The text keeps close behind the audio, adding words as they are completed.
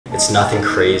It's nothing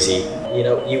crazy. You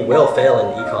know, you will fail in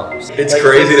e-commerce. It's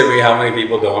crazy to me how many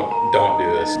people don't do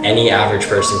this. Any average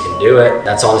person can do it.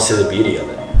 That's honestly the beauty of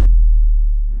it.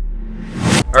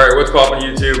 All right, what's poppin'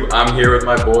 YouTube? I'm here with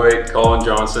my boy, Colin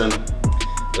Johnson.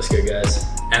 What's good, guys?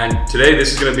 And today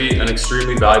this is gonna be an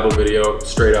extremely valuable video,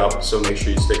 straight up, so make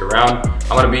sure you stick around.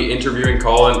 I'm gonna be interviewing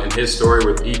Colin and his story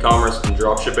with e-commerce and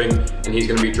dropshipping, and he's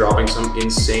gonna be dropping some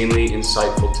insanely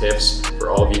insightful tips for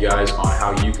all of you guys on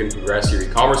how you can progress your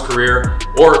e-commerce career,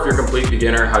 or if you're a complete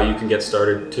beginner, how you can get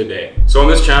started today. So on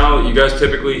this channel, you guys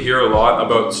typically hear a lot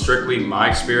about strictly my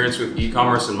experience with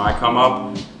e-commerce and my come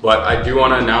up, but I do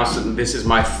wanna announce that this is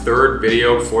my third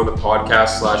video for the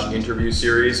podcast / interview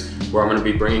series, where I'm gonna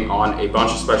be bringing on a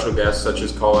bunch of special guests such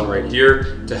as Colin right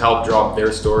here to help drop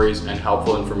their stories and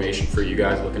helpful information for you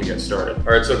guys looking to get started.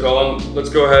 All right, so Colin, let's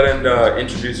go ahead and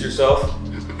introduce yourself.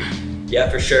 Yeah,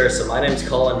 for sure. So my name's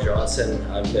Colin Johnson.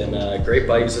 I've been great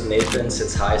buddies with Nathan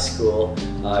since high school.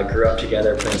 Grew up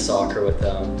together playing soccer with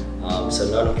them. So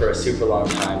known him for a super long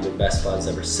time, been best buds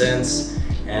ever since.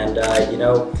 And you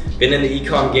know, been in the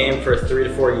ecom game for 3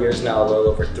 to 4 years now, a little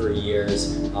over 3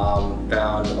 years.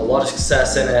 Found a lot of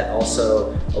success in it,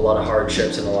 also a lot of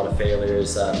hardships and a lot of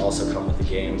failures that also come with the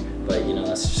game. But you know,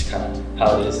 that's just kind of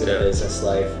how it is in business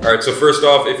life. All right, so first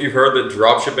off, if you've heard that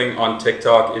dropshipping on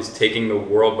TikTok is taking the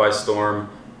world by storm,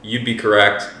 you'd be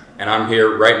correct. And I'm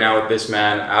here right now with this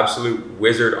man, absolute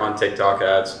wizard on TikTok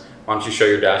ads. Why don't you show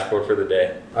your dashboard for the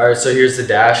day? All right, so here's the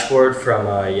dashboard from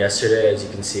yesterday. As you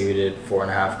can see, we did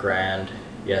 4.5 grand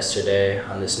yesterday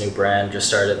on this new brand, just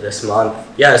started this month.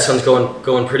 Yeah, this one's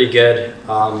going pretty good.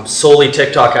 Solely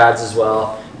TikTok ads as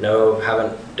well. No,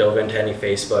 haven't dove into any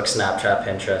Facebook, Snapchat,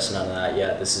 Pinterest, none of that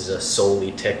yet. This is a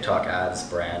solely TikTok ads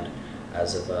brand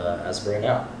as of right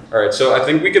now. All right, so I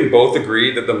think we can both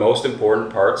agree that the most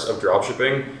important parts of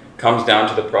dropshipping comes down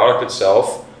to the product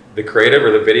itself, the creative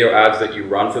or the video ads that you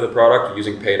run for the product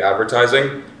using paid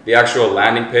advertising, the actual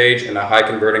landing page and the high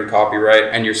converting copyright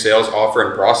and your sales offer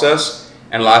and process,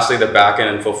 and lastly, the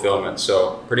backend and fulfillment.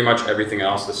 So pretty much everything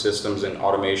else, the systems and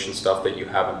automation stuff that you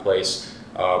have in place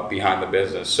behind the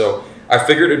business. So I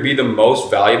figured it'd be the most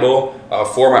valuable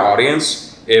for my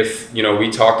audience if we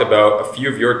talked about a few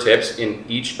of your tips in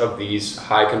each of these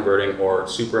high converting or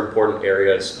super important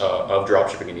areas of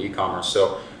dropshipping and e-commerce.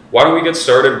 So why don't we get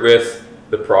started with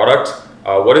the product?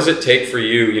 What does it take for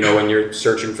you, when you're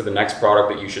searching for the next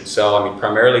product that you should sell? I mean,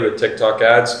 primarily with TikTok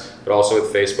ads, but also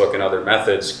with Facebook and other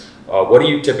methods. What are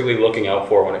you typically looking out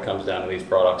for when it comes down to these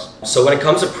products? So when it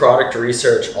comes to product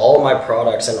research, all of my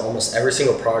products and almost every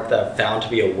single product that I've found to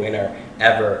be a winner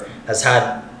ever has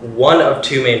had one of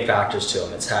two main factors to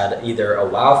them. It's had either a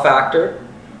wow factor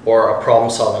or a problem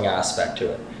solving aspect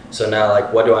to it. So now,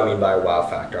 like, what do I mean by a wow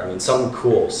factor? I mean something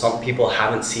cool, something people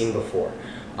haven't seen before.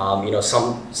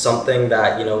 Something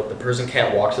that the person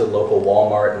can't walk to the local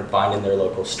Walmart and find in their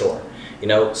local store.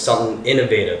 Something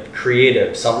innovative,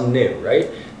 creative, something new, right?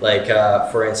 Like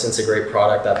for instance, a great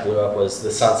product that blew up was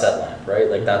the sunset lamp, right?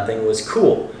 Like that thing was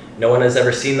cool. No one has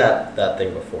ever seen that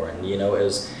thing before, and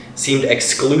it seemed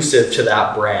exclusive to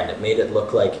that brand. It made it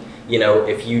look like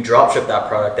if you dropship that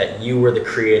product, that you were the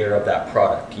creator of that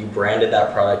product. You branded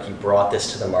that product, you brought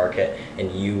this to the market,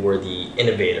 and you were the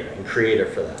innovator and creator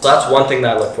for that. So that's one thing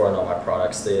that I look for in all my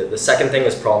products. The second thing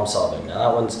is problem solving. Now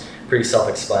that one's pretty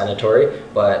self-explanatory,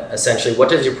 but essentially, what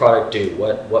does your product do?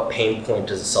 What pain point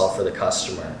does it solve for the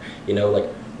customer? Like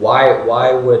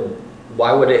why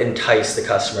would it entice the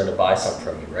customer to buy something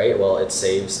from you, right? Well, it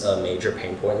saves a major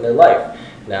pain point in their life.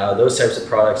 Now, those types of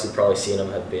products, you've probably seen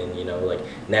them have been, like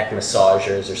neck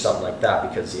massagers or something like that,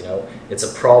 because, it's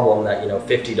a problem that,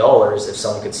 $50, if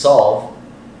someone could solve,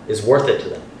 is worth it to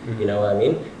them. Mm-hmm. You know what I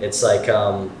mean? It's like,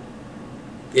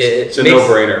 it's a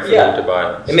no-brainer for them to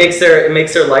buy. It makes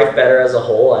their life better as a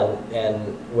whole,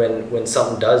 and when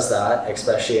something does that,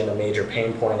 especially in a major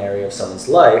pain point area of someone's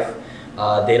life,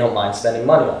 they don't mind spending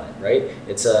money on it, right?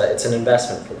 It's an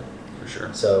investment for them.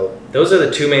 Sure. So those are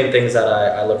the two main things that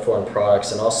I look for in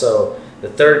products. And also the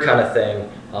third kind of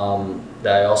thing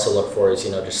that I also look for is,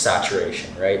 just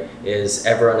saturation, right? Is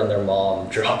everyone and their mom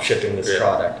drop shipping this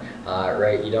product,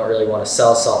 right? You don't really want to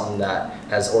sell something that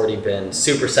has already been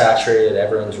super saturated,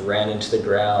 everyone's ran into the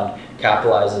ground,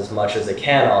 capitalize as much as they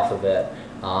can off of it.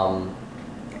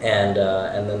 And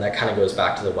then that kind of goes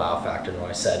back to the wow factor when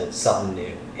I said it's something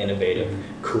new, innovative,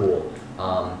 cool.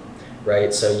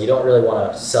 Right? So you don't really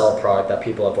want to sell a product that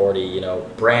people have already,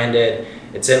 branded.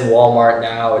 It's in Walmart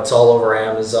now, it's all over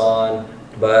Amazon.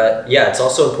 But yeah, it's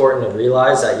also important to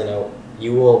realize that,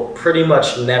 you will pretty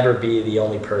much never be the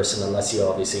only person unless you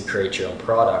obviously create your own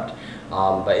product.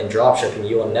 But in dropshipping,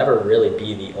 you will never really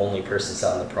be the only person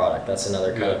selling the product. That's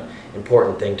another kind of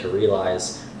important thing to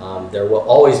realize. There will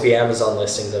always be Amazon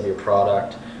listings of your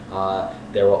product.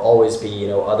 There will always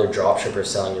be, other dropshippers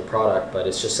selling your product, but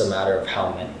it's just a matter of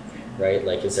how many, right?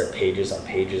 Like, is there pages on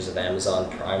pages of Amazon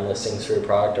Prime listings for your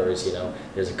product, or is,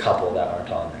 there's a couple that aren't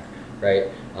on there,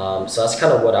 right? So that's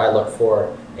kind of what I look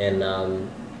for in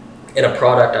a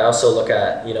product. I also look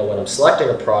at, when I'm selecting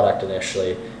a product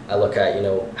initially, I look at,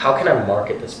 how can I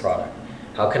market this product?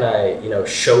 How can I,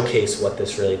 showcase what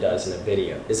this really does in a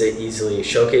video? Is it easily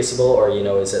showcaseable, or,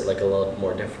 is it like a little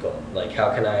more difficult? Like,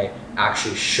 how can I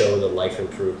actually show the life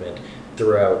improvement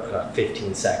throughout a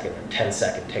 15-second or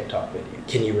 10-second TikTok video?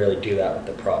 Can you really do that with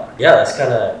the product? Yeah, that's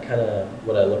kind of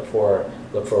what I look for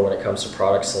when it comes to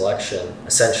product selection.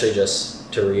 Essentially,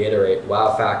 just to reiterate,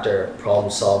 wow factor,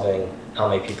 problem solving, how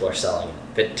many people are selling it.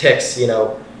 If it ticks,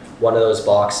 one of those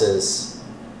boxes,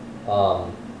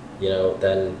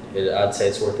 then I'd say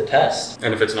it's worth the test.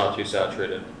 And if it's not too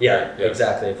saturated. Yeah,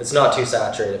 exactly. If it's not too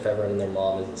saturated, if everyone and their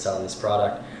mom isn't selling this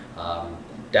product,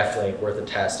 definitely worth a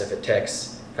test. If it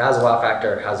ticks, if it has a wow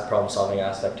factor, has a problem-solving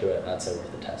aspect to it, I'd say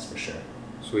worth the test for sure.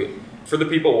 Sweet. For the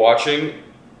people watching,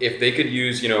 if they could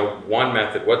use, one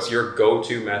method, what's your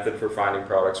go-to method for finding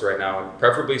products right now? And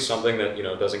preferably something that,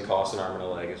 doesn't cost an arm and a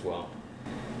leg as well.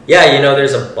 Yeah,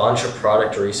 there's a bunch of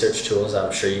product research tools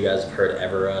I'm sure you guys have heard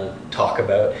everyone talk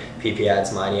about, PP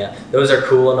Ads, Mania. Those are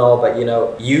cool and all, but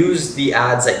use the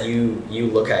ads that you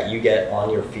look at, you get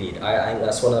on your feed. I think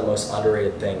that's one of the most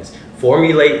underrated things.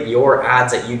 Formulate your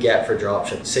ads that you get for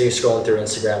dropshipping. Say you're scrolling through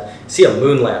Instagram, see a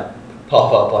moon lamp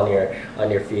pop up on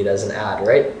your feed as an ad,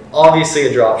 right? Obviously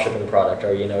a dropshipping product,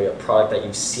 or a product that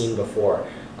you've seen before.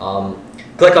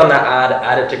 Click on that ad,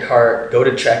 add it to cart, go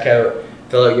to checkout,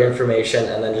 fill out your information,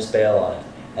 and then just bail on it.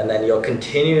 And then you'll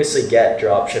continuously get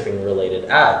dropshipping related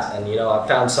ads. And I've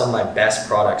found some of my best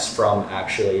products from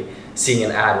actually seeing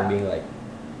an ad and being like,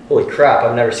 holy crap,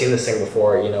 I've never seen this thing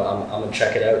before. I'm gonna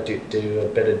check it out, do a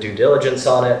bit of due diligence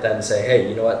on it, then say, hey,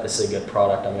 you know what, this is a good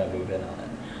product, I'm gonna move in on it.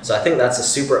 So I think that's a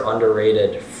super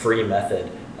underrated free method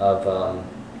of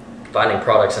finding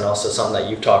products, and also something that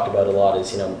you've talked about a lot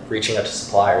is, reaching out to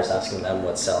suppliers, asking them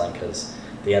what's selling, because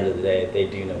at the end of the day, they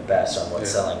do know best on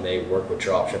what's selling. They work with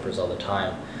dropshippers all the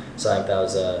time. So I think that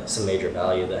was some major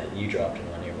value that you dropped in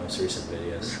one of your most recent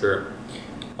videos. Sure.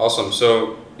 Awesome.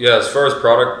 So yeah, as far as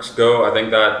products go, I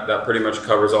think that pretty much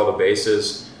covers all the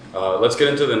bases. Let's get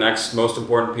into the next most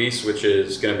important piece, which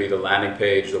is going to be the landing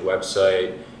page, the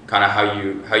website, kind of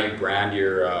how you brand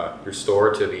your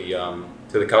store to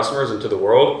the customers and to the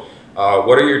world.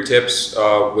 What are your tips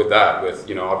with that? With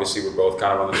obviously we're both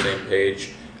kind of on the same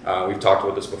page. We've talked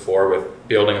about this before with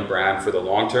building a brand for the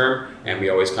long term, and we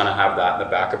always kind of have that in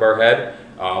the back of our head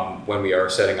when we are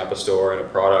setting up a store and a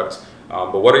product.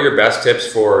 But what are your best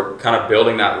tips for kind of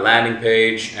building that landing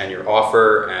page and your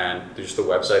offer and just the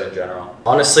website in general?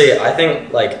 Honestly, I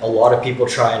think like a lot of people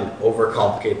try and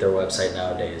overcomplicate their website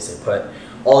nowadays. They put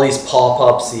all these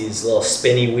pop-ups, these little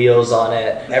spinny wheels on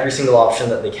it, every single option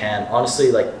that they can.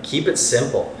 Honestly, like, keep it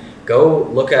simple. Go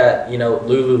look at,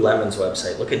 Lululemon's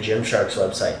website, look at Gymshark's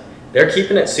website. They're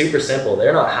keeping it super simple.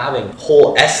 They're not having a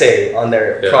whole essay on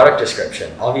their product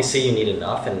description. Obviously you need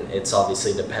enough, and it's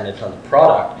obviously dependent on the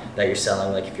product that you're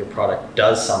selling. Like if your product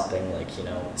does something like,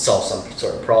 solve some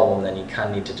sort of problem, then you kind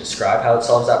of need to describe how it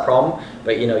solves that problem.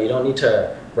 But you don't need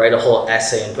to write a whole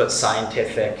essay and put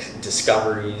scientific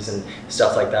discoveries and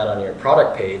stuff like that on your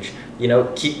product page.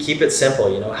 Keep it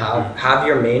simple, have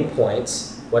your main points.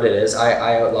 What it is,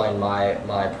 I outline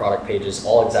my product pages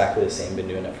all exactly the same. Been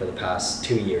doing it for the past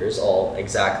 2 years, all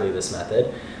exactly this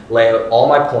method. Lay out all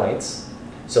my points,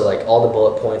 so like all the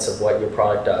bullet points of what your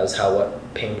product does,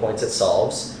 what pain points it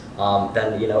solves.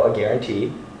 Then a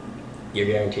guarantee. You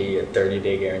guarantee a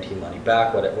 30-day guarantee, money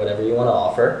back, whatever you want to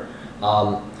offer.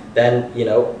 Then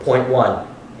point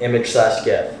 1,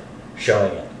 image/GIF,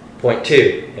 showing it. Point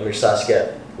 2,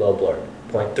 image/GIF, little blurb.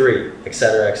 Point 3,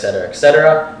 etc., etc.,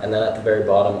 etc. And then at the very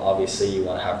bottom, obviously you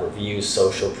want to have reviews,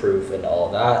 social proof, and all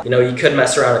of that. You could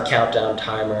mess around with countdown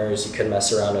timers. You could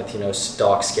mess around with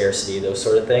stock scarcity, those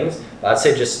sort of things. But I'd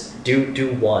say just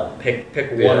do one. Pick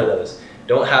one of those.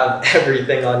 Don't have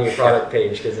everything on your product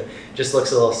page, because it just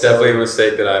looks a little silly. Definitely a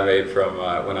mistake that I made from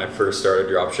when I first started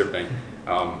dropshipping.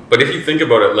 But if you think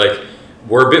about it, like,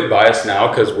 we're a bit biased now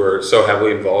because we're so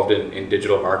heavily involved in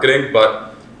digital marketing, but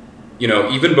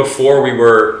even before we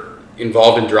were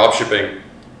involved in dropshipping,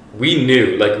 we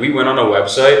knew, like we went on a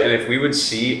website, and if we would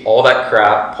see all that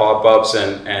crap, pop-ups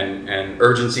and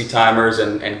urgency timers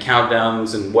and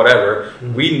countdowns and whatever,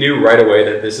 we knew right away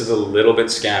that this is a little bit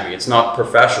scammy. It's not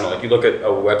professional. Like you look at a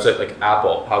website like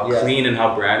Apple, how clean and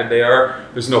how branded they are.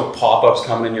 There's no pop-ups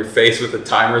coming in your face with a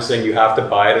timer saying you have to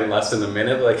buy it in less than a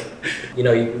minute. Like, you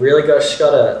know, you really just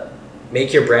gotta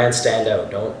make your brand stand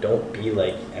out. Don't be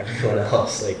like everyone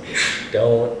else. Like,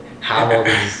 don't have all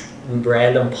these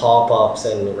random pop-ups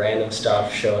and random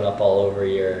stuff showing up all over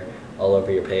your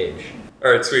page.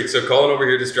 All right, sweet. So Colin over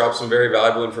here just dropped some very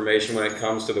valuable information when it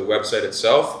comes to the website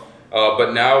itself.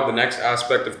 But now the next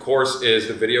aspect, of course, is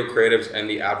the video creatives and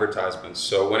the advertisements.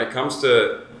 So when it comes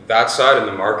to that side and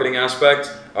the marketing aspect,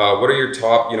 what are your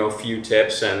top, few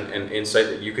tips and insight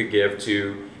that you could give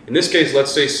to, in this case,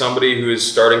 let's say somebody who is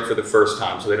starting for the first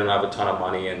time, so they don't have a ton of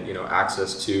money and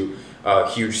access to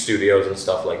huge studios and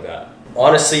stuff like that?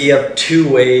 Honestly, you have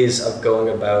two ways of going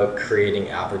about creating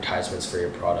advertisements for your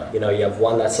product. You have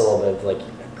one that's a little bit of like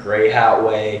a gray hat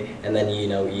way, and then you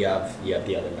have the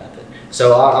other method.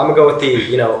 So I'm gonna go with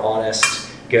the honest,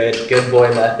 good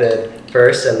boy method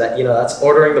first, and that's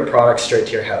ordering the product straight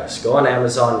to your house. Go on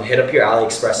Amazon, hit up your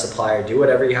AliExpress supplier, do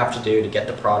whatever you have to do to get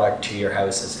the product to your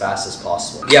house as fast as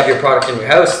possible. You have your product in your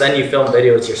house, then you film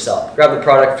videos yourself. Grab the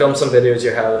product, film some videos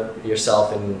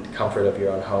yourself in the comfort of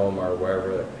your own home or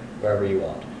wherever you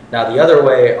want. Now the other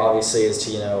way obviously is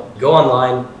to go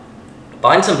online,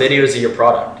 find some videos of your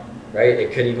product, right?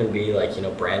 It could even be like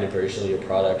branded version of your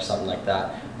product, something like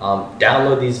that.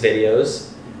 Download these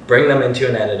videos, bring them into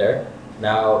an editor.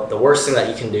 Now the worst thing that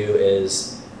you can do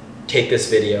is take this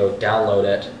video, download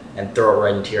it, and throw it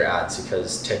right into your ads,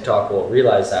 because TikTok will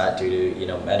realize that due to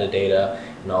metadata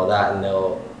and all that, and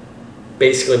they'll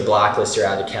basically blacklist your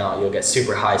ad account. You'll get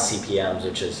super high CPMs,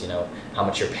 which is how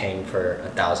much you're paying for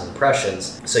 1,000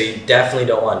 impressions. So you definitely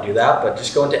don't want to do that, but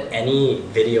just go into any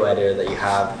video editor that you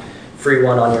have, free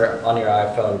one on your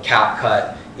iPhone,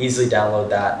 CapCut, easily download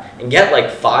that, and get like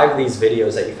 5 of these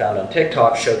videos that you found on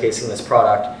TikTok showcasing this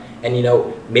product, and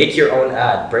make your own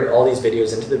ad. Bring all these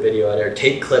videos into the video editor,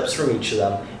 take clips from each of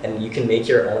them, and you can make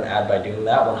your own ad by doing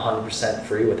that 100%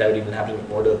 free without even having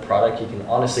to order the product. You can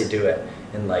honestly do it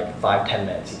in like 5-10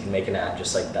 minutes. You can make an ad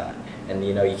just like that, and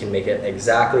you can make it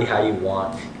exactly how you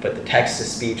want. You put the text to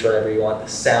speech, whatever you want, the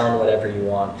sound, whatever you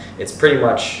want. It's pretty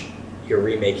much you're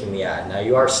remaking the ad. Now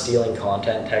you are stealing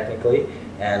content technically,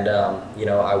 and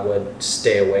I would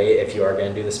stay away if you are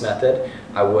going to do this method.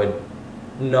 I would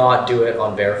not do it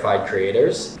on verified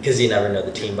creators, because you never know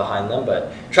the team behind them,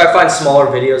 but try to find smaller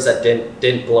videos that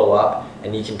didn't blow up,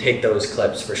 and you can take those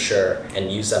clips for sure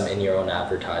and use them in your own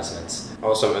advertisements.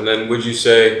 Awesome. And then would you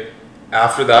say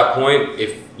after that point,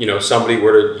 if somebody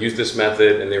were to use this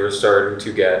method and they were starting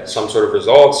to get some sort of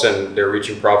results and they're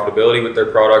reaching profitability with their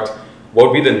product, what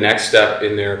would be the next step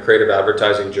in their creative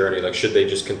advertising journey? Like, should they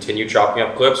just continue chopping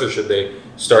up clips, or should they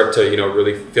start to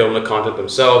really film the content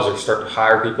themselves, or start to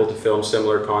hire people to film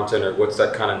similar content, or what's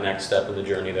that kind of next step in the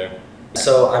journey there?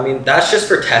 So I mean, that's just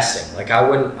for testing. Like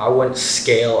I wouldn't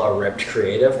scale a ripped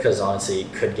creative, because honestly you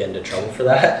could get into trouble for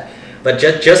that. But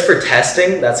just for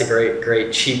testing, that's a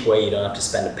great cheap way. You don't have to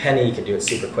spend a penny. You can do it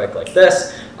super quick like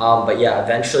this. But yeah,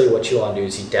 eventually what you want to do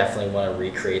is you definitely want to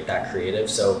recreate that creative.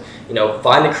 So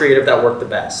find the creative that worked the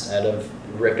best out of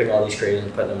ripping all these creatives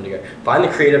and putting them together. Find the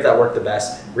creative that worked the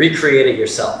best. Recreate it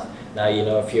yourself. Now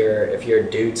if you're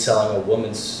a dude selling a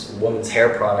woman's hair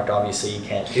product, obviously you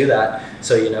can't do that.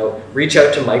 So reach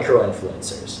out to micro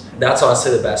influencers. That's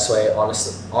honestly the best way.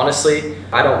 Honestly,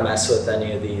 I don't mess with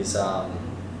any of these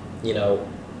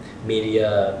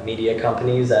media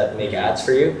companies that make ads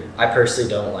for you. I personally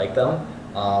don't like them.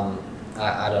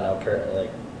 I don't know.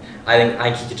 I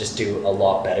think you could just do a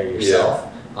lot better yourself.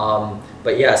 Yeah.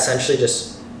 But yeah, essentially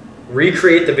just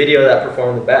recreate the video that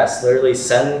performed the best. Literally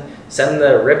send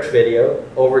the ripped video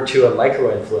over to a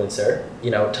micro influencer.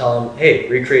 Tell them, hey,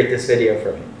 recreate this video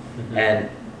for me. Mm-hmm. And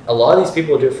a lot of these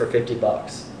people do it for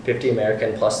 $50, 50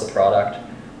 American plus the product,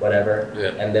 whatever,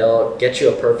 and they'll get you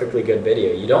a perfectly good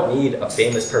video. You don't need a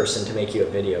famous person to make you a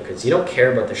video, because you don't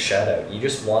care about the shout out. You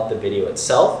just want the video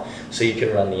itself so you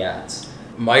can run the ads.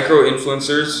 Micro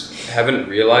influencers haven't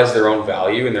realized their own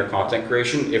value in their content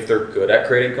creation if they're good at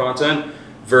creating content,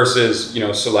 versus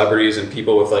celebrities and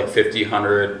people with like 50,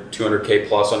 100, 200K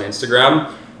plus on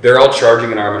Instagram. They're all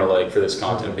charging an arm and a leg for this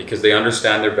content because they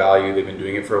understand their value. They've been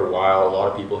doing it for a while. A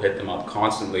lot of people hit them up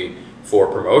constantly for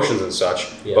promotions and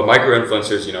such. Yeah. But micro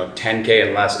influencers, 10K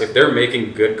and less, if they're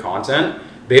making good content,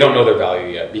 they don't know their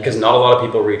value yet, because not a lot of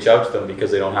people reach out to them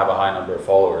because they don't have a high number of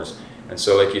followers. And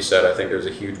so like you said, I think there's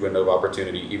a huge window of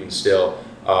opportunity even still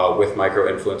with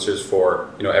micro influencers for,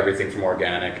 you know, everything from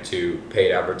organic to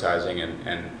paid advertising,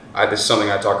 and this is something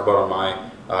I talk about on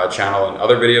my channel and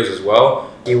other videos as well.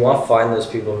 You want to find those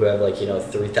people who have, like, you know,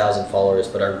 3,000 followers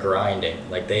but are grinding.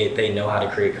 Like they know how to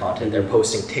create content. They're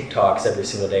posting TikToks every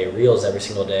single day, Reels every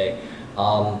single day.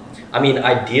 I mean,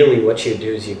 ideally what you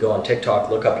do is you go on TikTok,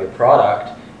 look up your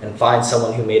product, and find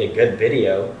someone who made a good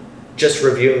video just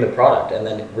reviewing the product, and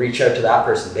then reach out to that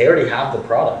person. They already have the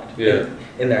product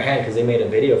in their hand because they made a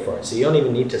video for it. So you don't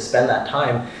even need to spend that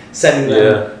time sending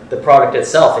them the product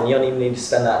itself, and you don't even need to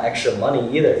spend that extra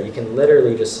money either. You can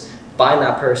literally just find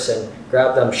that person,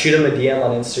 grab them, shoot them a DM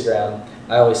on Instagram.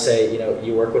 I always say, you know,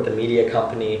 you work with a media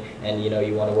company and, you know,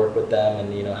 you want to work with them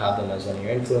and, you know, have them as one of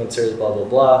your influencers, blah, blah,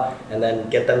 blah, and then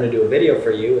get them to do a video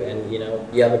for you. And, you know,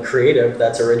 you have a creative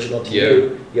that's original to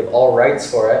you. You have all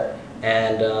rights for it,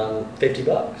 and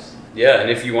 $50. Yeah, and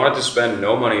if you wanted to spend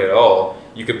no money at all,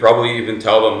 you could probably even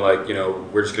tell them, like, you know,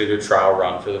 we're just going to do a trial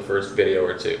run for the first video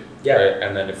or two. Yeah. Right?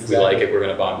 And then if we like it, we're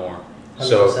going to buy more. 100%.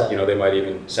 So, you know, they might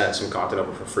even send some content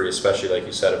over for free, especially like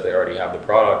you said, if they already have the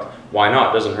product. Why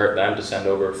not? It doesn't hurt them to send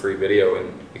over a free video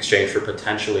in exchange for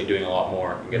potentially doing a lot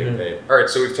more and getting paid. All right,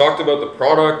 so we've talked about the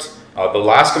product. The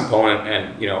last component,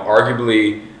 and, you know,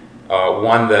 arguably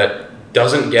one that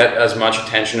doesn't get as much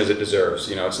attention as it deserves.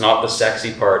 You know, it's not the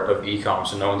sexy part of ecom,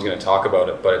 so no one's going to talk about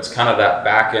it, but it's kind of that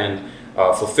back end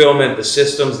fulfillment, the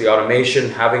systems, the automation,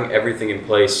 having everything in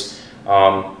place.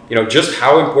 You know, just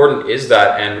how important is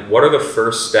that, and what are the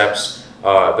first steps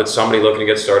that somebody looking to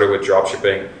get started with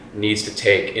dropshipping needs to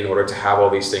take in order to have all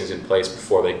these things in place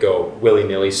before they go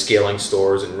willy-nilly scaling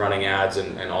stores and running ads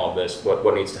and all of this?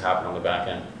 What needs to happen on the back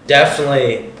end?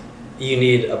 Definitely, you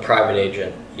need a private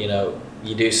agent. You know,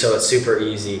 you do so it's super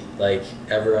easy. Like,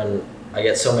 everyone, I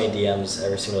get so many DMs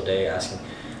every single day asking,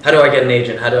 how do I get an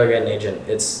agent? How do I get an agent?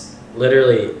 It's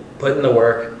literally put in the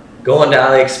work. Go on to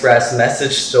AliExpress,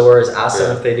 message stores, ask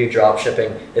them if they do drop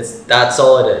shipping. That's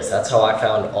all it is. That's how I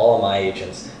found all of my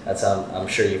agents. That's how I'm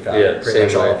sure you found pretty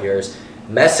much all of yours.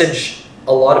 Message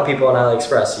a lot of people on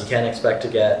AliExpress. You can't expect to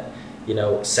get, you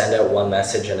know, send out one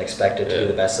message and expect it to be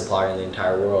the best supplier in the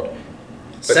entire world.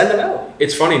 But send them out.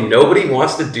 It's funny, nobody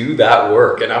wants to do that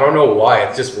work, and I don't know why.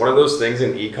 It's just one of those things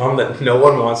in ecom that no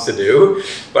one wants to do.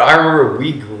 But I remember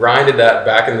we grinded that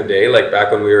back in the day, like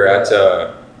back when we were at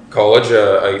college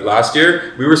last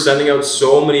year. We were sending out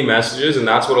so many messages, and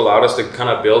that's what allowed us to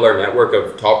kind of build our network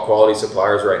of top quality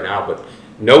suppliers right now. But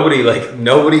nobody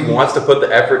wants to put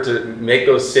the effort to make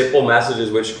those simple messages,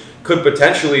 which could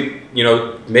potentially, you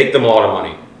know, make them a lot of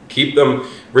money, keep them,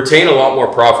 retain a lot more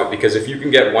profit. Because if you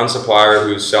can get one supplier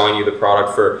who's selling you the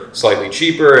product for slightly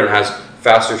cheaper and has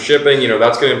faster shipping, you know,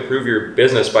 that's going to improve your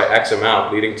business by X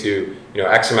amount, leading to, you know,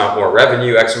 X amount more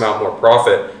revenue, X amount more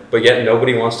profit. But yet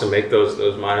nobody wants to make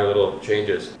those minor little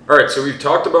changes. All right, so we've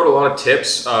talked about a lot of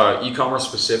tips, e-commerce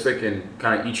specific, and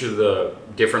kind of each of the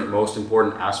different most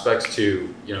important aspects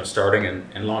to, you know, starting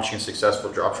and launching a successful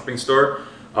dropshipping store.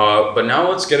 But now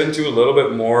let's get into a little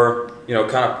bit more, you know,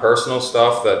 kind of personal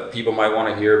stuff that people might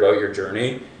want to hear about your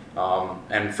journey.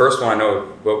 And first one, I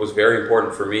know what was very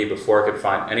important for me before I could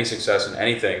find any success in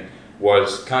anything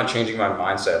was kind of changing my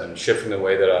mindset and shifting the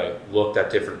way that I looked at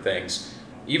different things,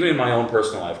 even in my own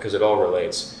personal life, because it all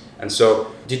relates. And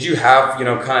so did you have, you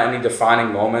know, kind of any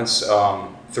defining moments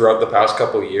throughout the past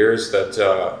couple of years that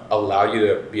allow you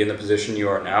to be in the position you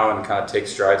are now and kind of take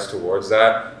strides towards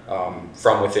that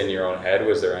from within your own head?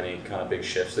 Was there any kind of big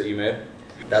shifts that you made?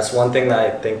 That's one thing that I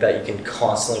think that you can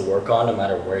constantly work on no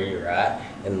matter where you're at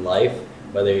in life,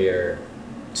 whether you're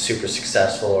super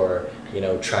successful or, you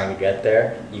know, trying to get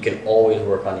there. You can always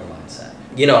work on your mindset.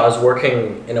 You know, I was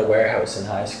working in a warehouse in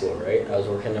high school, right? I was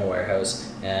working in a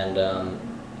warehouse, and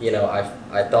you know,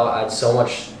 I thought I had so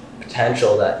much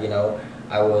potential that, you know,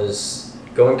 I was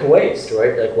going to waste,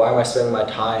 right? Like, why am I spending my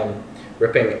time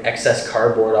ripping excess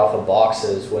cardboard off of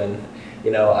boxes when,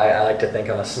 you know, I like to think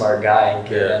I'm a smart guy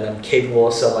and I'm capable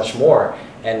of so much more.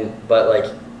 But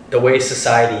like, the way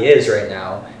society is right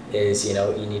now is, you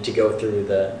know, you need to go through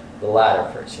the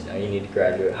ladder first. You know, you need to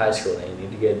graduate high school, then you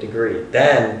need to get a degree.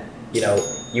 Then, you know,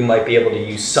 you might be able to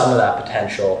use some of that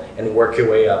potential and work your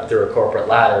way up through a corporate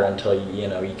ladder until, you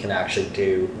know, you can actually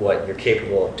do what you're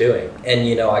capable of doing. And,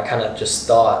 you know, I kind of just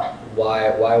thought,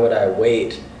 why would I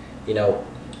wait, you know,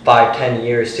 5-10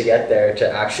 years to get there to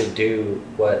actually do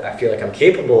what I feel like I'm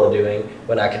capable of doing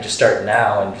when I could just start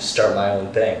now and just start my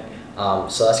own thing.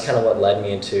 So that's kind of what led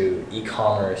me into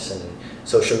e-commerce and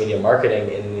social media marketing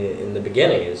in the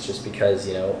beginning, is just because,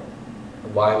 you know,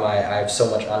 I have so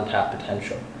much untapped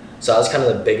potential. So that was kind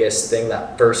of the biggest thing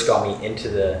that first got me into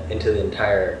the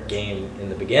entire game in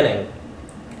the beginning.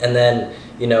 And then,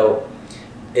 you know,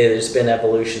 there's been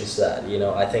evolutions to that. You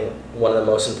know, I think one of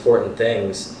the most important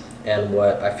things, and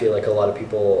what I feel like a lot of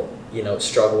people, you know,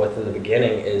 struggle with in the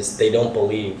beginning, is they don't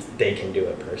believe they can do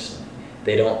it personally.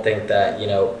 They don't think that, you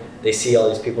know, they see all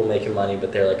these people making money,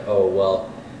 but they're like, oh,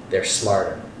 well, they're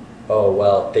smarter. Oh,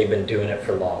 well, they've been doing it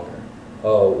for longer.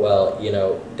 Oh, well, you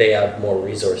know, they have more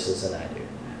resources than I do.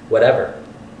 Whatever.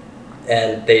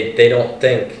 And they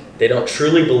don't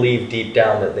truly believe deep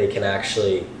down that they can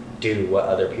actually do what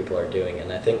other people are doing.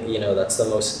 And I think, you know, that's the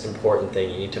most important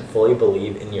thing. You need to fully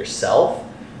believe in yourself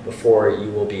before you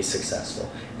will be successful.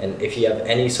 And if you have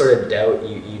any sort of doubt,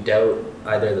 you doubt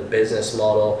either the business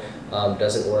model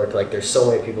doesn't work. Like, there's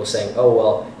so many people saying, oh,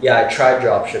 well, yeah, I tried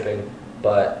drop shipping,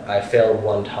 but I failed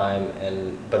one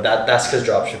time, but that's because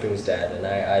drop shipping is dead. And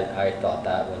I thought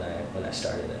that when I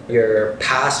started it. Your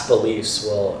past beliefs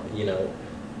will, you know,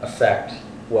 affect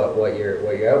what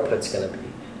your output's going to be.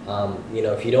 You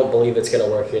know, if you don't believe it's going to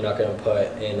work, you're not going to put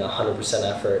in 100%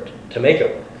 effort to make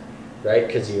it work, right?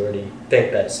 Because you already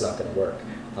think that it's not going to work.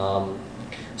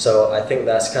 So I think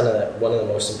that's kind of one of the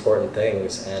most important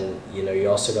things. And, you know, you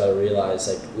also got to realize,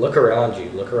 like, look around you,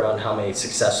 look around how many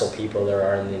successful people there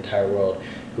are in the entire world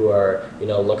who are, you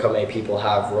know, look how many people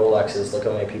have Rolexes, look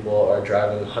how many people are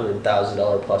driving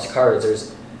 $100,000 plus cars.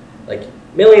 There's like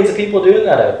millions of people doing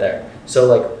that out there. So,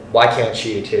 like, why can't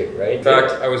you too, right? In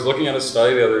fact, I was looking at a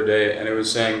study the other day, and it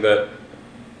was saying that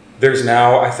there's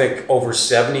now, I think, over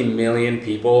 70 million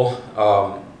people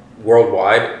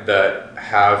worldwide that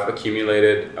have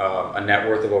accumulated a net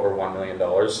worth of over $1 million.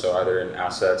 So either in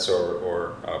assets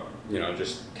or you know,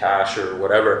 just cash or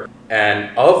whatever.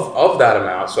 And of that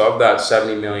amount, so of that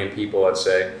 70 million people, let's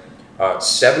say,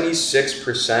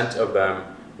 76% of them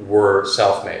were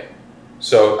self-made.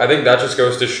 So I think that just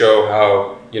goes to show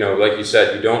how, you know, like you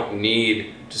said, you don't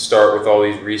need to start with all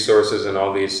these resources and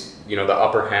all these, you know, the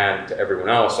upper hand to everyone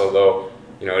else, although,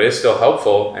 you know, it is still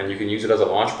helpful and you can use it as a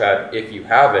launch pad if you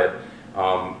have it.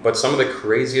 But some of the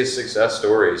craziest success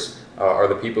stories are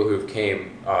the people who've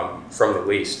came from the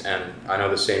least. And I know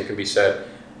the same can be said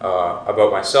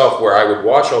about myself, where I would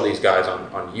watch all these guys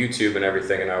on YouTube and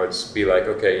everything, and I would be like,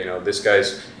 okay, you know, this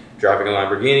guy's driving a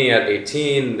Lamborghini at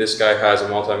 18, this guy has a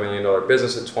multi-million-dollar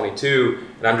business at 22,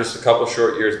 and I'm just a couple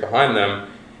short years behind them.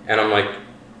 And I'm like,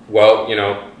 well, you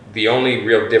know, the only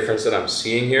real difference that I'm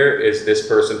seeing here is this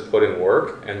person put in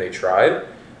work and they tried.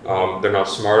 They're not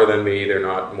smarter than me, they're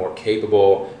not more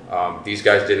capable. These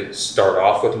guys didn't start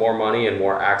off with more money and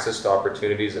more access to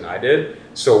opportunities than I did.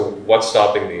 So what's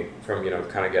stopping me from, you know,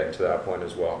 kind of getting to that point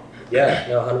as well? Yeah,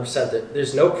 no, 100%.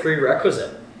 There's no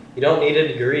prerequisite. You don't need a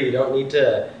degree, you don't need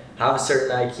to have a certain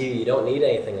IQ, you don't need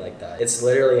anything like that. It's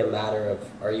literally a matter of,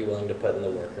 are you willing to put in the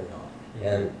work or not? Mm-hmm.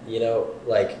 And, you know,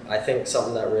 like, I think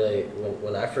something that really,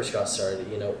 when I first got started,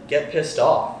 you know, get pissed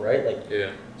off, right? Like,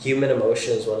 yeah. Human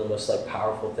emotion is one of the most, like,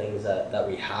 powerful things that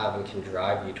we have and can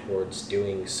drive you towards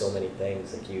doing so many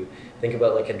things. Like, you think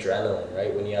about, like, adrenaline,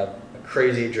 right? When you have a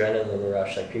crazy adrenaline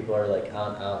rush, like, people are like,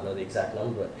 I don't know the exact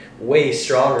number, but way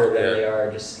stronger than they are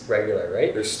just regular,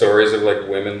 right? There's stories of, like,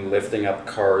 women lifting up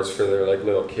cars for their, like,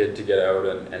 little kid to get out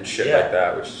and shit like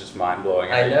that, which is just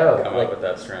mind-blowing. I know. You come up with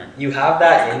that strength. You have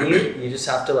that in you, you just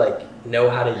have to, like,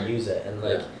 know how to use it. And,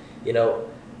 like, you know,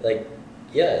 like,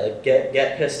 yeah, like,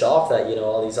 get pissed off that, you know,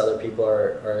 all these other people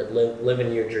are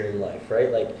living your dream life, right?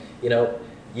 Like, you know,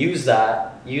 use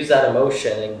that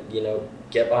emotion and, you know,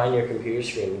 get behind your computer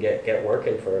screen and get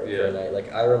working for a night.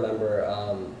 Like, I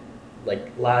remember,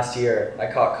 like, last year I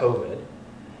caught COVID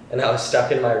and I was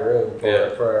stuck in my room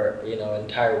for you know, an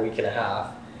entire week and a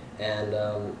half. And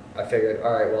I figured,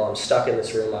 all right, well, I'm stuck in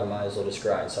this room, I might as well just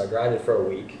grind. So I grinded for a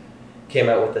week, came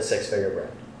out with a six-figure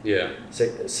brand. Yeah.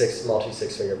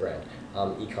 Multi-six-figure brand.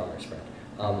 E-commerce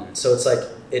brand. So it's like,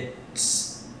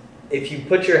 if you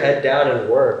put your head down and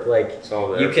work, like,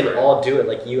 you can all do it.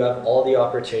 Like, you have all the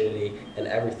opportunity and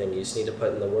everything. You just need to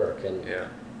put in the work. And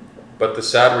but the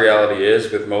sad reality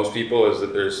is with most people is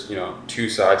that there's, you know, two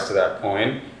sides to that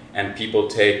coin, and people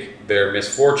take their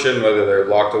misfortune, whether they're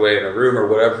locked away in a room or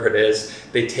whatever it is,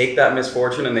 they take that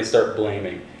misfortune and they start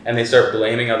blaming, and they start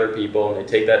blaming other people, and they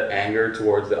take that anger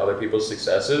towards the other people's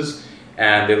successes,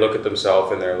 and they look at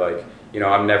themselves and they're like, you know,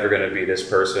 I'm never going to be this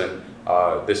person.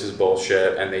 This is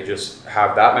bullshit. And they just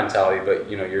have that mentality. But,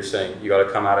 you know, you're saying you got to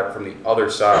come at it from the other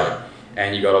side,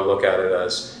 and you got to look at it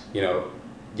as, you know,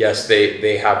 yes,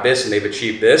 they have this and they've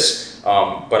achieved this,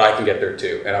 but I can get there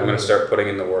too. And I'm going to start putting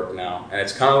in the work now. And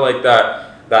it's kind of like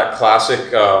that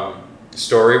classic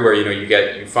story where, you know,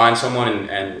 you find someone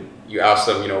and you ask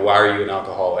them, you know, why are you an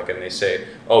alcoholic? And they say,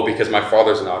 oh, because my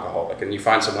father's an alcoholic. And you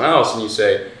find someone else and you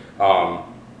say,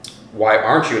 why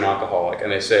aren't you an alcoholic? And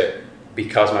they say,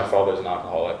 because my father's an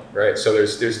alcoholic, right? So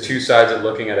there's two sides of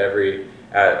looking at every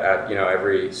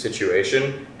every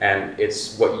situation, and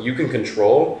it's what you can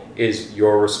control is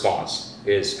your response,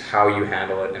 is how you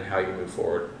handle it and how you move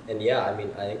forward. And yeah, I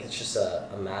mean, I think it's just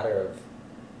a matter of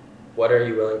what are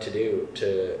you willing to do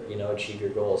to, achieve your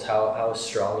goals? How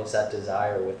strong is that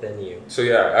desire within you? So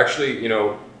yeah, actually,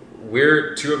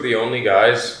 we're two of the only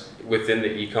guys within the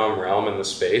ecom realm in the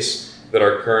space that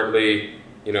are currently,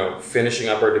 finishing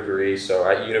up our degree, so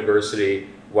at university,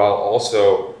 while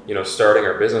also, starting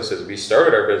our businesses. We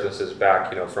started our businesses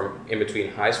back, from in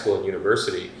between high school and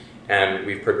university, and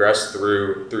we've progressed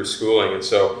through schooling. And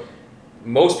so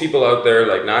most people out there,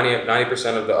 like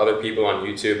 90% of the other people on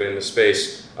YouTube and in the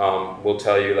space, will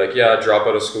tell you like, yeah, drop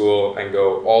out of school and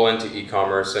go all into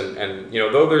e-commerce. And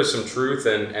though there's some truth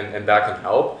and that can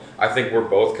help, I think we're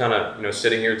both kind of,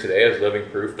 sitting here today as living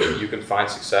proof that you can find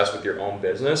success with your own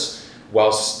business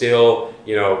while still,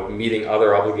 meeting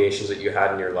other obligations that you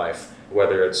had in your life,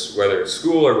 whether it's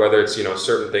school or whether it's,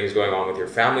 certain things going on with your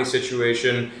family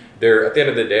situation. There, at the end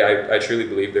of the day, I truly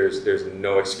believe there's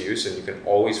no excuse, and you can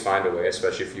always find a way,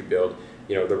 especially if you build,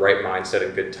 the right mindset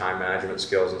and good time management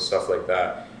skills and stuff like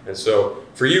that. And so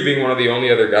for you being one of the only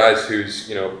other guys who's,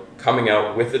 coming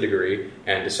out with a degree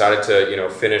and decided to,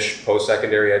 finish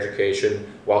post-secondary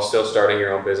education while still starting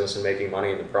your own business and making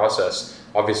money in the process,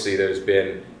 obviously there's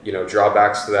been,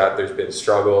 drawbacks to that. There's been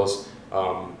struggles.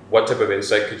 What type of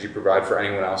insight could you provide for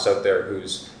anyone else out there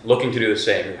who's looking to do the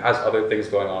same, who has other things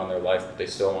going on in their life, but they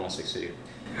still want to succeed?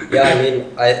 Yeah, I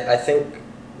mean, I think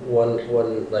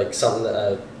one like something that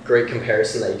a great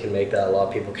comparison that you can make that a lot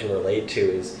of people can relate to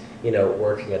is,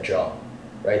 working a job,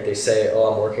 right? They say,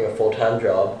 oh, I'm working a full-time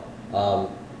job.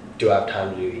 Do I have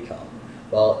time to do ecom?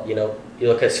 Well, you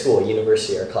look at school,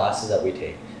 university, or classes that we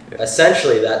take. Yeah.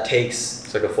 Essentially, that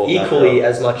takes like a equally job.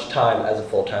 as much time as a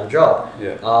full-time job.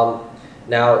 Yeah.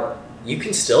 Now, you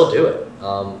can still do it.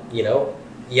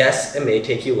 Yes, it may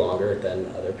take you longer than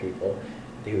other people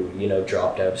who,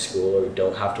 dropped out of school or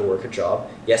don't have to work a job.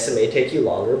 Yes, it may take you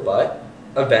longer, but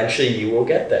eventually you will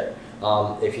get there.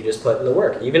 If you just put in the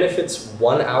work, even if it's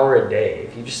 1 hour a day,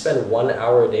 if you just spend 1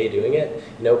 hour a day doing it,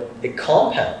 it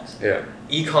compounds. Yeah.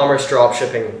 E-commerce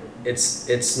dropshipping,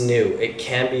 it's new. It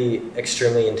can be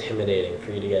extremely intimidating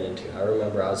for you to get into. I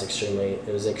remember it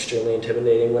was extremely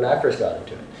intimidating when I first got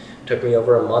into it. It took me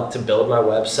over a month to build my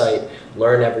website,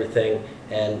 learn everything,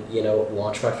 and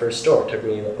launch my first store. It took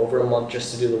me over a month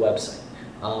just to do the website.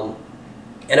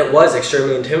 And it was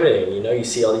extremely intimidating. You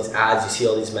see all these ads, you see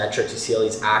all these metrics, you see all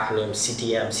these acronyms,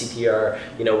 CTM, CTR,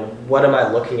 what am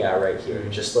I looking at right here?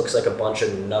 It just looks like a bunch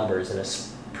of numbers and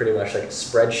it's pretty much like a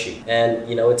spreadsheet. And,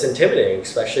 it's intimidating,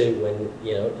 especially when,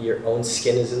 your own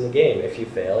skin is in the game. If you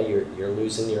fail, you're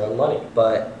losing your own money.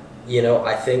 But,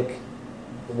 I think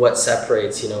what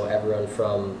separates, everyone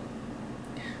from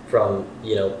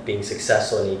being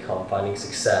successful in ecom, finding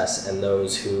success, and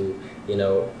those who,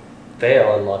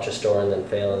 fail and launch a store and then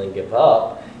fail and then give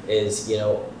up is,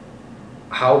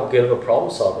 how good of a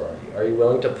problem solver are you? Are you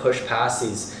willing to push past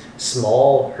these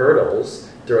small hurdles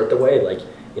throughout the way? Like,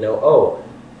 oh,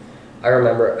 I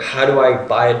remember, how do I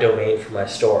buy a domain for my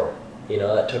store?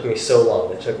 That took me so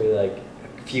long. It took me like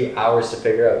a few hours to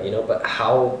figure out, but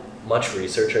how much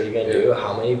research are you going to do?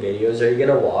 How many videos are you going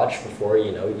to watch before,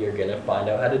 you're going to find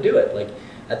out how to do it? Like,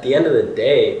 at the end of the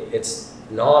day, it's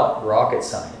not rocket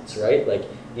science, right? Like,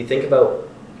 you think about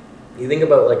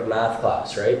like math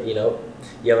class, right? You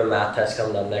have a math test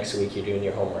coming up next week, you're doing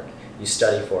your homework, you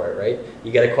study for it, right?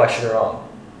 You get a question wrong.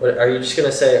 What, are you just going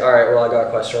to say, all right, well, I got a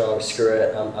question wrong, screw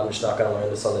it, I'm just not going to learn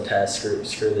this on the test,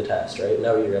 screw the test, right?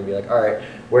 No, you're going to be like, all right,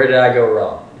 where did I go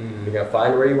wrong? Mm-hmm. You're going to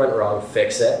find where you went wrong,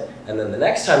 fix it, and then the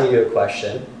next time you do a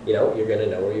question, you're going to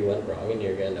know where you went wrong and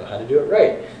you're going to know how to do it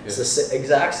right. Yeah. It's the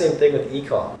exact same thing with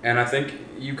ecom. And I think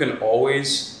you can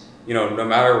always, no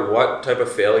matter what type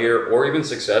of failure or even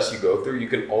success you go through, you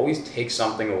can always take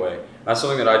something away. That's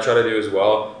something that I try to do as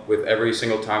well with every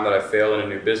single time that I fail in a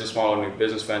new business model, a new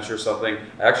business venture or something.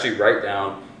 I actually write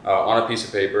down on a piece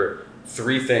of paper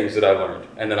 3 things that I learned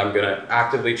and that I'm going to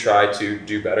actively try to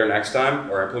do better next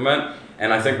time or implement.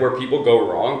 And I think where people go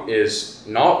wrong is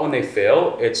not when they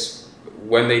fail, it's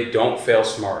when they don't fail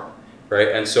smart, right?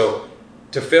 And so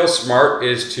to fail smart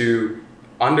is to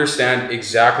understand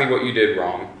exactly what you did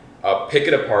wrong, pick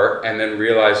it apart, and then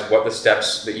realize what the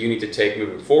steps that you need to take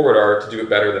moving forward are to do it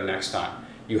better the next time.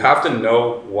 You have to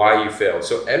know why you failed.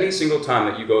 So any single time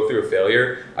that you go through a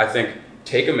failure, I think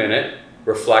take a minute,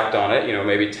 reflect on it,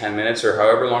 maybe 10 minutes or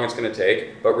however long it's going to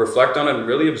take, but reflect on it and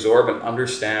really absorb and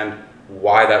understand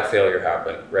why that failure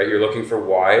happened, right? You're looking for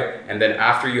why, and then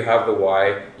after you have the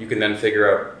why, you can then figure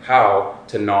out how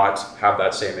to not have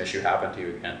that same issue happen to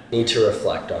you again. You need to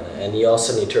reflect on it, and you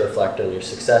also need to reflect on your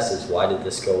successes. Why did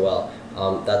this go well?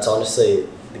 That's honestly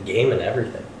the game and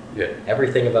everything. Yeah.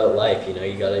 Everything about life, you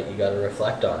gotta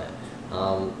reflect on it.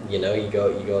 You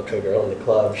go up to a girl in the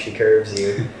club, she curves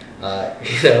you.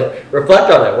 Reflect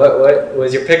on it. What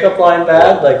was your pickup line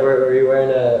bad? Like, were you wearing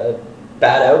a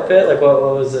bad outfit? Like, what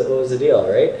was the deal,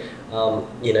 right?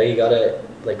 You gotta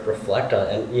like reflect on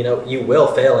it, and you will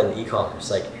fail in e-commerce.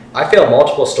 Like, I fail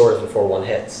multiple stores before one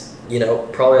hits.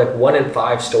 Probably like 1 in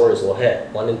 5 stores will hit,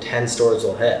 1 in 10 stores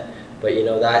will hit, but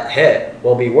that hit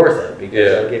will be worth it because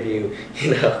it'll give you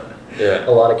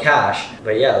a lot of cash.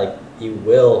 But yeah, like, you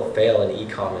will fail in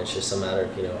e-commerce. It's just a matter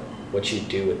of what you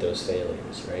do with those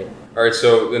failures, right? All right,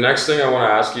 so the next thing I want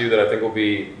to ask you that I think will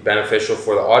be beneficial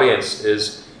for the audience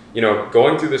is,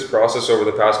 going through this process over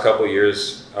the past couple of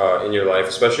years in your life,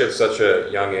 especially at such a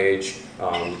young age,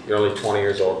 you're only 20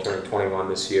 years old, turning 21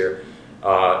 this year.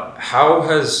 How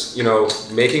has,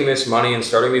 making this money and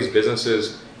starting these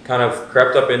businesses kind of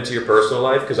crept up into your personal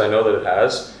life? Because I know that it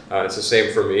has. It's the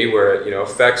same for me, where it,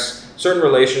 affects certain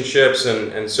relationships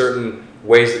and certain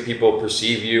ways that people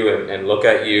perceive you and look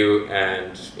at you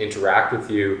and interact with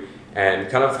you, and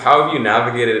kind of how have you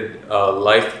navigated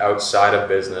life outside of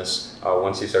business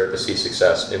once you started to see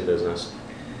success in business?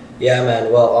 Yeah,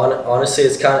 man. Well, honestly,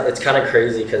 it's kind of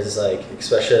crazy because, like,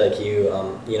 especially like you,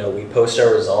 we post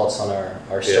our results on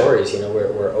our stories.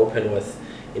 We're open with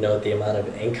the amount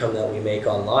of income that we make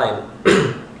online,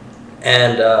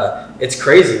 and it's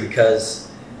crazy because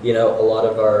a lot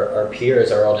of our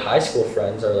peers, our old high school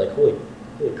friends, are like, holy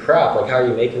crap, like, how are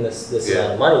you making this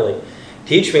amount of money? Like,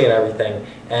 teach me and everything.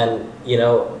 And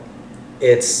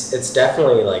it's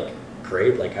definitely like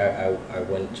great. Like, I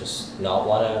wouldn't just not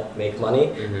want to make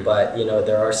money, but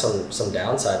there are some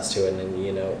downsides to it,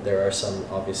 and there are some,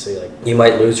 obviously, like, you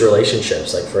might lose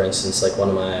relationships. Like, for instance, like one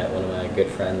of my good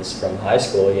friends from high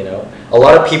school, a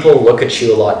lot of people look at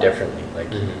you a lot differently.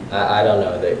 Like, I don't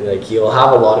know, like, you'll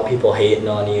have a lot of people hating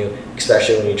on you,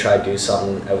 especially when you try to do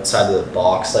something outside of the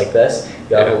box like this.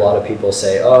 You have a lot of people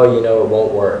say, oh, it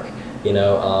won't work.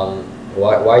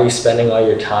 Why are you spending all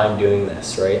your time doing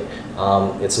this, right?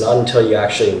 It's not until you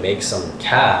actually make some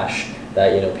cash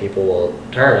that people will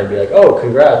turn and be like, oh,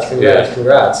 congrats.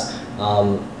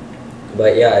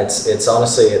 But yeah, it's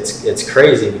honestly it's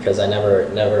crazy because I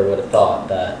never would have thought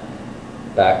that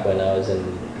back when I was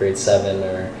in grade 7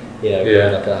 or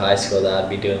growing up in high school that I'd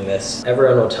be doing this.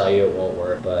 Everyone will tell you it won't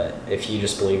work, but if you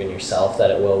just believe in yourself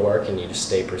that it will work and you just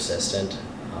stay persistent,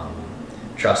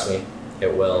 trust me,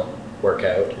 it will work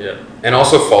out. Yeah, and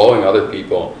also following other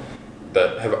people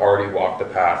that have already walked the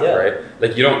path, right?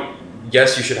 Like,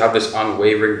 yes, you should have this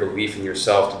unwavering belief in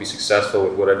yourself to be successful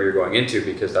with whatever you're going into,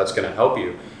 because that's going to help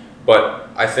you. But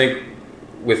I think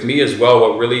with me as well,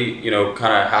 what really,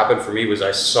 kind of happened for me was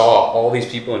I saw all these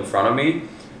people in front of me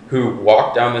who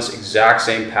walked down this exact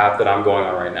same path that I'm going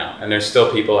on right now. And there's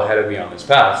still people ahead of me on this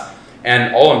path.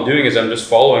 And all I'm doing is I'm just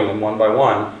following them one by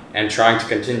one and trying to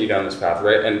continue down this path,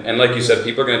 right? And like you said,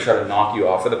 people are going to try to knock you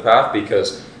off of the path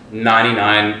because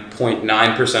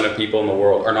 99.9% of people in the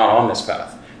world are not on this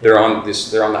path. They're on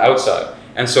the outside.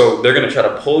 And so they're going to try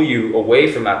to pull you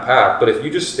away from that path. But if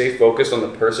you just stay focused on the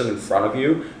person in front of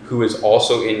you who is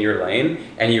also in your lane,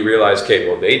 and you realize, okay,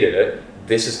 well, they did it.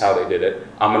 This is how they did it.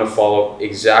 I'm going to follow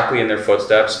exactly in their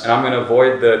footsteps, and I'm going to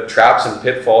avoid the traps and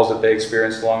pitfalls that they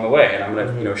experienced along the way. And I'm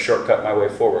going to, shortcut my way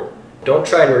forward. Don't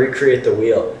try and recreate the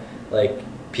wheel. Like,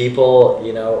 people,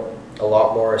 a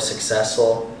lot more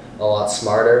successful, a lot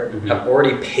smarter, have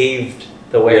already paved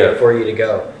the way for you to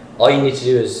go. All you need to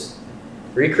do is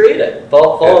recreate it,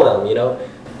 follow them.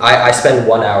 I spend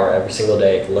 1 hour every single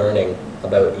day learning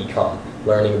about ecom,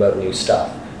 learning about new stuff,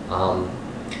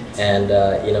 and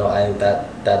I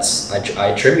think I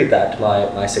attribute that to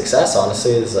my success.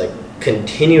 Honestly, is like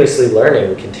continuously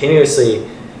learning, continuously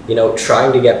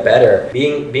trying to get better,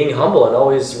 being humble, and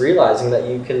always realizing that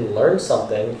you can learn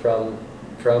something from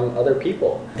other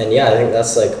people. And yeah, I think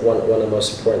that's like one of the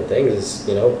most important things is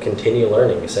continue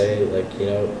learning. Say, like,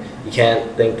 you can't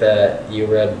think that you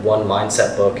read one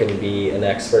mindset book and be an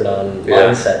expert on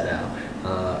mindset now,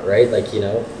 right? Like, you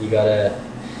gotta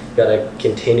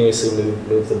continuously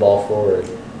move the ball forward.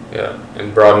 Yeah,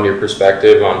 and broaden your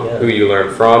perspective on who you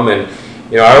learn from. And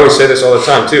I always say this all the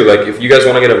time too. Like, if you guys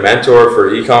want to get a mentor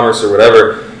for e-commerce or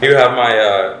whatever, you have my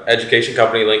education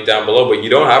company link down below. But you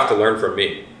don't have to learn from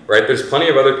me. Right? There's plenty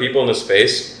of other people in the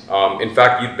space. In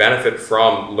fact, you'd benefit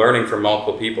from learning from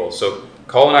multiple people. So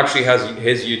Colin actually has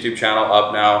his YouTube channel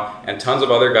up now, and tons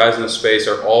of other guys in the space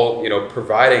are all,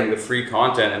 providing the free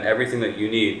content and everything that you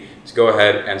need to go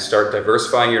ahead and start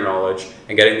diversifying your knowledge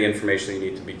and getting the information that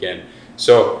you need to begin.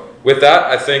 So with that,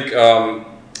 I think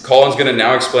Colin's going to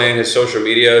now explain his social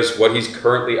medias, what he's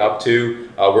currently up to.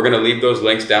 We're going to leave those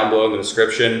links down below in the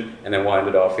description, and then we'll end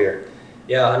it off here.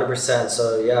 Yeah, 100%.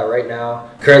 So yeah, right now,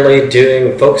 currently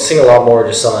focusing a lot more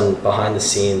just on behind the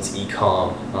scenes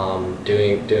ecom,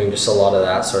 doing just a lot of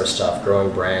that sort of stuff,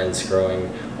 growing brands,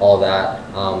 growing all that.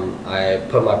 I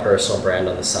put my personal brand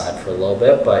on the side for a little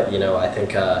bit, but I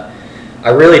think I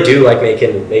really do like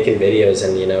making videos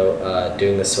and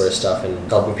doing this sort of stuff and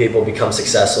helping people become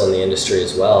successful in the industry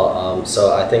as well.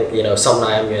 So I think something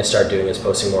I am going to start doing is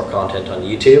posting more content on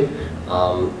YouTube.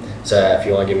 So if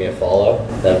you want to give me a follow,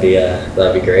 that'd be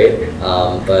great.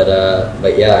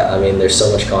 But yeah, I mean, there's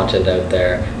so much content out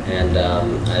there, and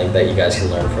I think that you guys can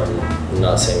learn from. I'm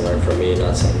not saying learn from me,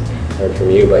 not saying learn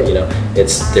from you, but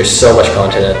there's so much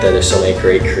content out there. There's so many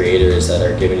great creators that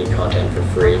are giving you content for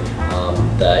free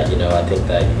that I think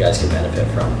that you guys can benefit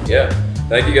from. Yeah.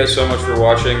 Thank you guys so much for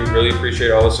watching. Really appreciate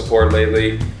all the support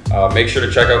lately. Make sure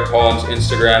to check out Colin's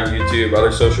Instagram, YouTube,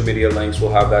 other social media links.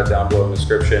 We'll have that down below in the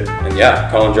description. And yeah,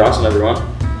 Colin Johnson, everyone.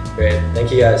 Great.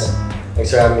 Thank you guys.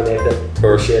 Thanks for having me, Nathan.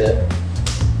 Appreciate it.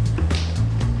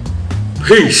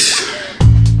 Peace.